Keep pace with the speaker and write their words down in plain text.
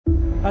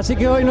Así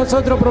que hoy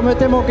nosotros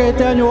prometemos que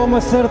este año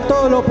vamos a hacer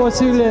todo lo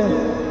posible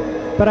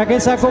para que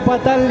esa copa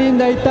tan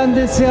linda y tan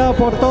deseada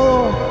por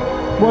todos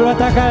vuelva a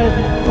atacar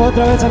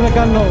otra vez en el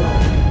Camp Nou.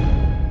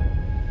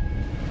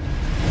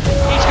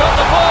 He's got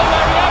the ball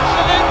where he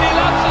absolutely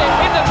loves it,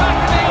 in the back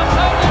of the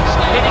opponent's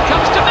net. And it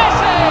comes to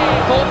Messi.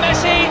 For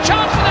Messi,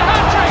 chance for the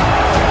hat-trick.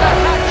 The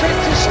hat-trick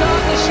to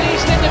start the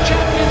season in the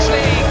Champions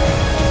League.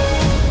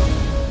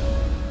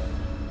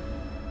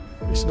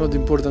 It's not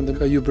important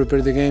how you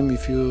prepare the game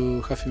if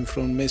you have in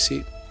front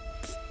Messi.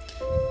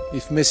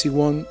 If Messi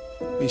won,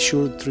 it's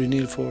sure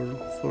 3-0 for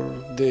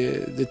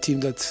the team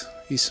that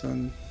is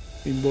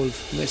involved,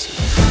 Messi.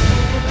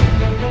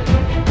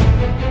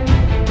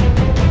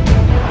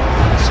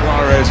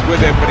 Suarez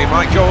with him, but he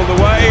might go all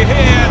the way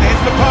here and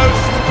hits the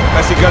post.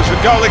 Messi goes for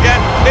goal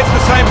again, hits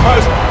the same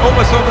post,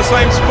 almost on the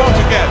same spot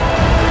again.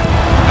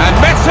 And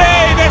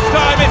Messi, this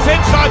time it's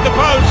inside the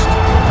post.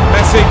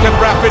 Messi can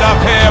wrap it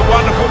up here,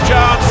 wonderful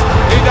chance,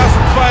 he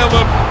doesn't fail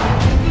them.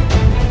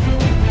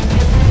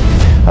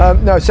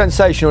 No,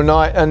 sensational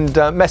night, and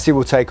Messi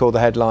will take all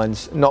the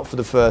headlines, not for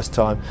the first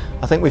time.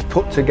 I think we've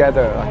put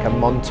together like a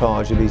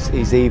montage of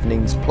his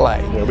evening's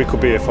play. Yeah, we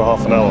could be here for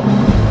half an hour.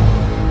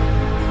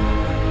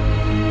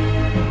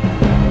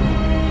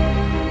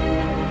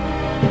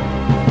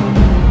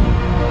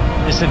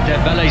 Listen,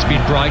 Dembele's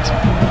been bright,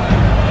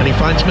 and he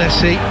finds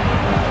Messi,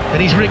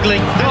 and he's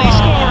wriggling, and he's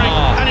scoring,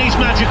 and he's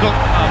magical.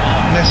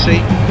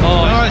 Messi,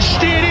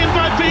 steered in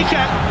by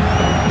Piqué,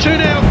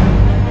 2-0.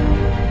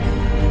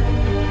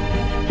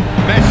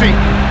 Messi.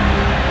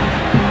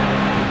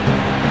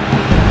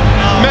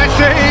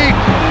 Messi!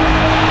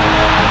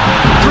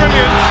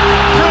 Brilliant,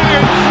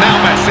 brilliant. Now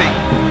Messi.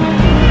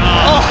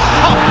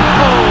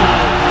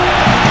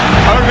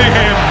 Only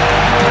him.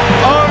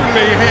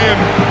 Only him.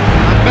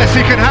 And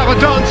Messi can have a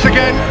dance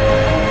again.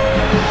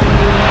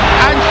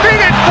 And feed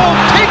it for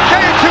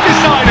Piqué to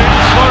decide it.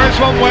 Suarez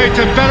one way,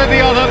 Dembele the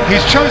other.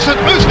 He's chosen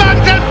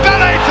Ousmane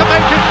Dembele to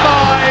make it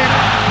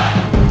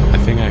 5. I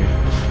think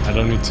I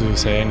don't need to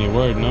say any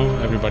word, no?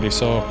 Everybody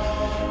saw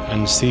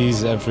and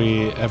sees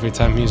every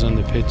time he's on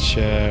the pitch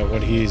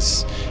what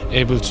he's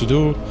able to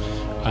do,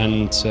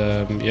 and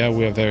yeah,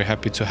 we are very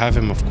happy to have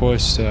him. Of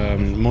course,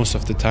 most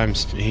of the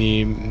times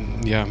he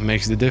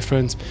makes the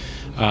difference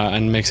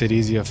and makes it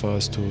easier for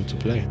us to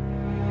play.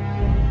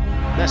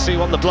 Messi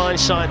on the blind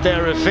side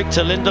there of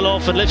Victor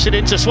Lindelof and lifts it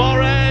into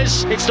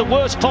Suarez. It's the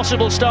worst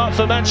possible start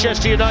for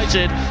Manchester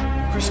United.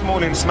 Chris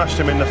Smalling smashed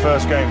him in the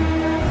first game.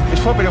 It's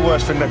probably the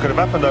worst thing that could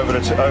have happened over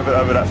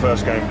that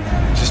first game,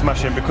 to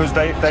smash him, because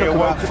they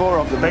worked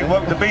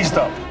the beast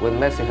up. When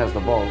Messi has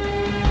the ball,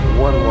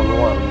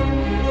 1-1-1,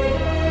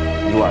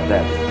 you are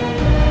dead.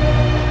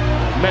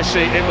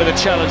 Messi in with a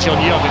challenge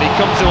on Young, and he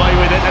comes away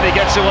with it, and he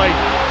gets away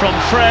from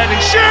Fred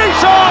and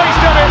shoots! Oh,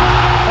 he's done it!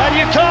 And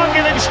you can't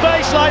give him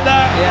space like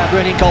that. Yeah,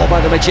 brilliant goal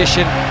by the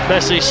magician.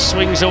 Messi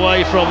swings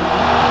away from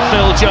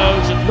Phil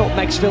Jones. And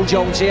nutmegs Phil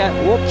Jones here.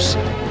 Whoops.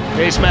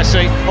 Here's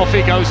Messi, off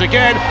he goes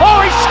again. Oh,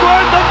 he's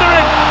squirmed under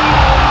it!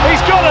 He's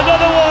got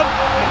another one!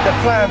 The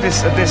player of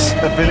this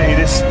ability,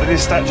 this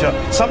stature,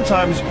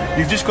 sometimes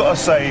you've just got to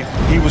say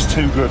he was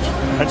too good.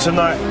 And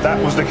tonight,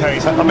 that was the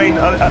case. I mean,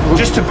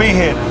 just to be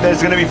here,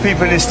 there's going to be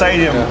people in this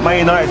stadium, Man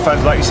United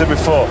fans, like you said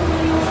before,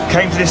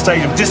 came to this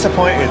stadium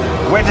disappointed.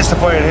 We're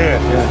disappointed here,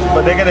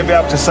 but they're going to be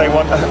able to say,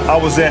 I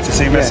was there to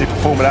see Messi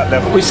perform at that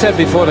level. We said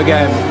before the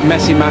game,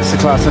 Messi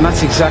masterclass, and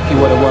that's exactly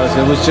what it was.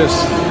 It was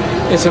just...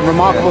 It's a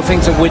remarkable thing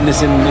to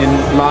witness in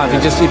live.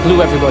 He blew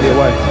everybody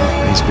away.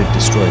 He's been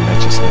destroying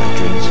Manchester United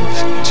dreams of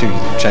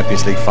 2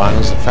 Champions League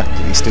finals. The fact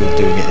that he's still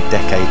doing it a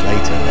decade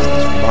later is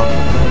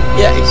remarkable.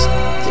 Yeah, he's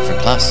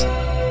different class.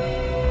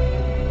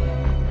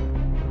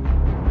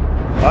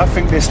 I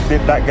think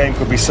that game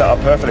could be set up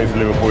perfectly for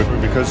Liverpool,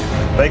 because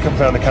they can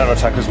play on the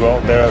counter-attack as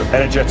well. They're an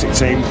energetic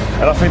team,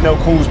 and I think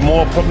they'll cause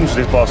more problems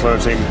for this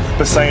Barcelona team.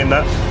 But saying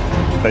that,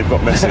 they've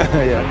got Messi.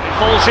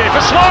 Falls here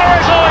for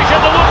Suarez. Oh, he's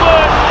in the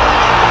woodwork.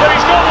 But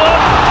he's got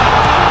one.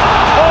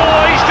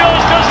 Oh, he still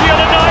does the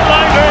other night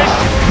like this.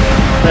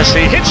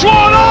 Messi hits one.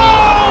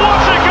 Oh,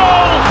 what a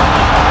goal!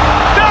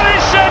 That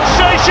is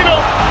sensational.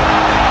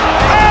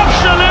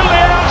 Absolutely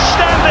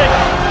outstanding.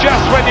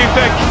 Just when you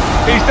think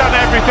he's done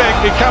everything,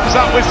 he comes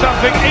up with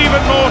something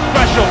even more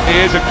special. He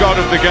is a god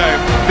of the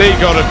game, the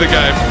god of the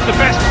game. The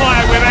best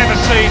player we've ever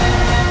seen.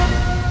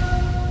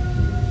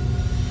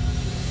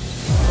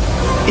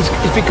 He's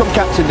become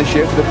captain this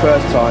year for the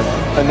first time,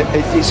 and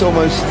it's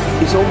almost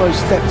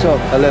stepped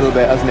up a little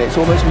bit, hasn't it? It's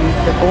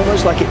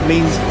almost like it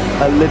means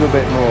a little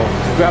bit more.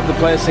 Grab the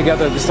players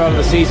together at the start of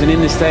the season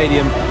in the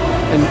stadium,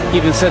 and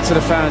even said to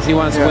the fans he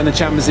wanted to win the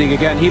Champions League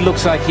again. He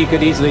looks like he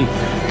could easily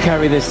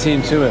carry this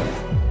team to it.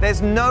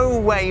 There's no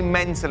way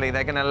mentally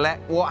they're going to let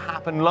what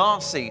happened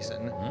last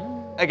season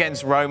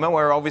against Roma,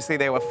 where obviously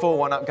they were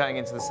 4-1 up going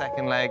into the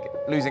second leg,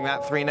 losing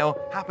that 3-0,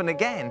 happen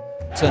again.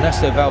 So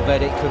Ernesto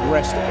Valverde could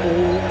rest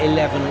all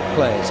 11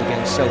 players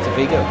against Celta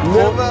Vigo.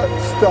 Never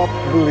stop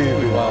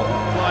believing. Well,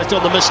 he's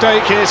done the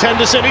mistake. Here's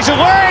Henderson. He's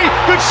away.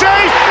 Good save.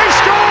 He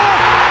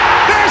scored.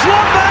 There's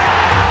one back.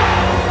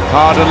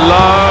 Hard and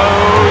low.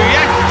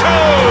 Yes,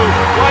 two.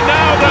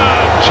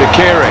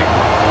 cheering.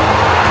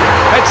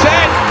 It's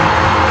in!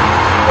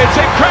 It's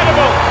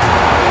incredible!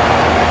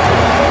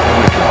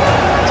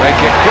 Take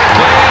it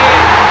quickly!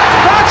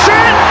 That's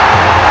it!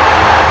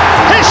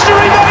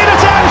 History made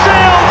at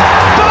Anfield!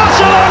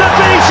 Barcelona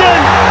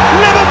beaten!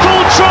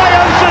 Liverpool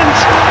triumphant!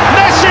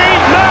 Messi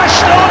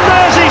mashed on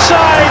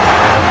Merseyside!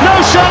 No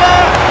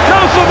Salah, no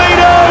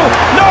Firmino,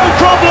 no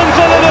problem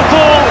for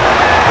Liverpool!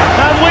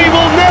 And we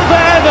will never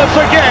ever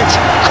forget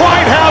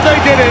quite how they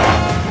did it!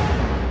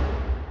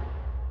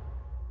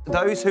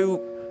 Those who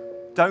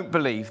don't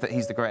believe that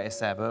he's the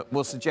greatest ever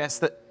will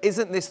suggest that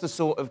isn't this the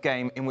sort of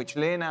game in which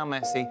Lionel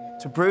Messi,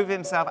 to prove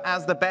himself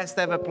as the best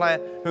ever player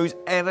who's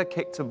ever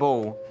kicked a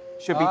ball,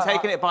 should be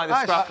taking it by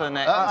the scruff of the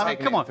neck and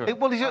taking come it on. through?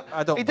 Well,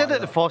 he did it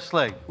in the first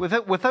leg,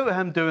 without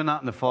him doing that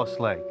in the first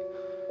leg.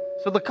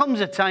 So there comes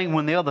a time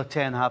when the other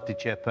 10 have to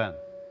chip in.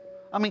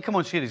 I mean, come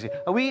on, seriously.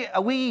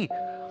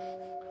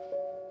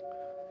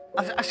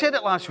 I said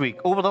it last week,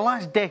 over the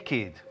last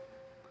decade,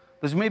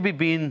 there's maybe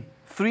been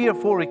 3 or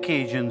 4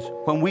 occasions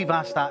when we've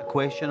asked that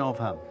question of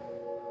him.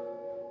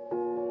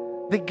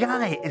 The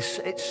guy is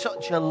at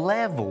such a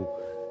level,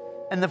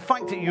 and the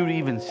fact that you're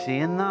even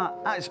saying that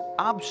is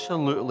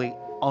absolutely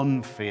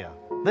unfair.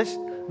 This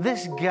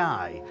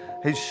guy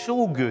is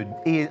so good,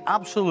 he is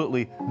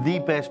absolutely the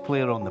best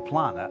player on the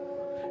planet,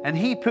 and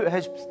he put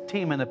his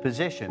team in a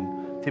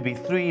position to be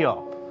 3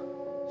 up.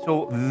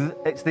 So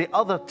it's the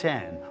other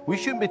 10. We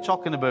shouldn't be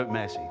talking about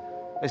Messi.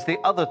 It's the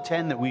other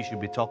 10 that we should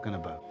be talking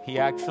about. He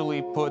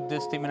actually put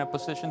this team in a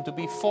position to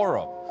be 4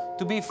 up,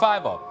 to be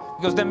 5 up.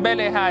 Because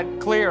Dembele had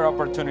clear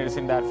opportunities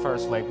in that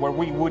first leg where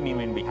we wouldn't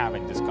even be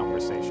having this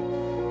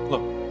conversation.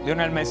 Look,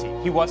 Lionel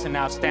Messi, he wasn't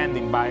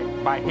outstanding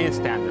by his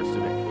standards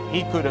today.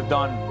 He could have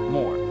done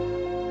more.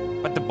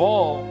 But the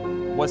ball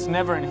was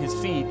never in his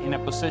feet in a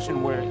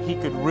position where he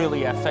could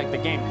really affect the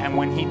game. And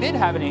when he did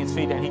have it in his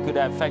feet and he could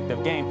affect the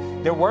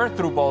game, there were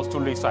through balls to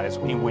Luis Suarez,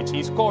 in which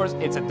he scores.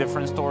 It's a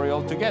different story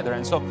altogether.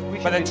 And so,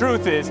 but the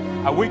truth is,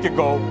 a week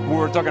ago, we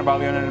were talking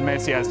about Lionel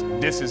Messi as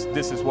this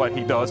is what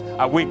he does.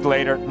 A week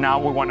later, now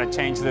we want to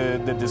change the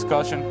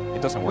discussion.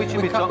 It doesn't work. We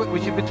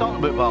should be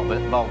talking about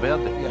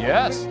Valverde.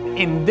 Yes.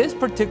 In this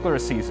particular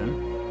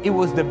season, it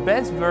was the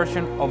best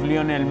version of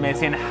Lionel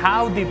Messi and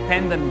how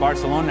dependent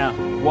Barcelona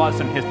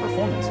was on his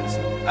performances.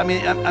 I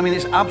mean,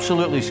 it's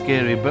absolutely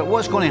scary, but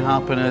what's going to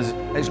happen is,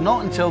 it's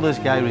not until this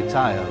guy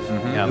retires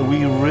that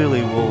we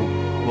really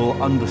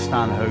will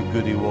understand how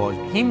good he was.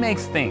 He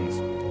makes things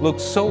look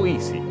so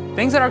easy.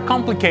 Things that are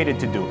complicated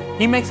to do.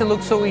 He makes it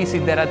look so easy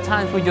that at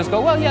times we just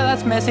go, well, yeah,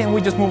 that's Messi, and we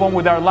just move on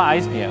with our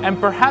lives. And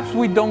perhaps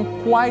we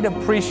don't quite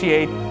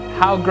appreciate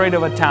how great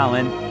of a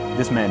talent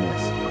this man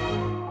is.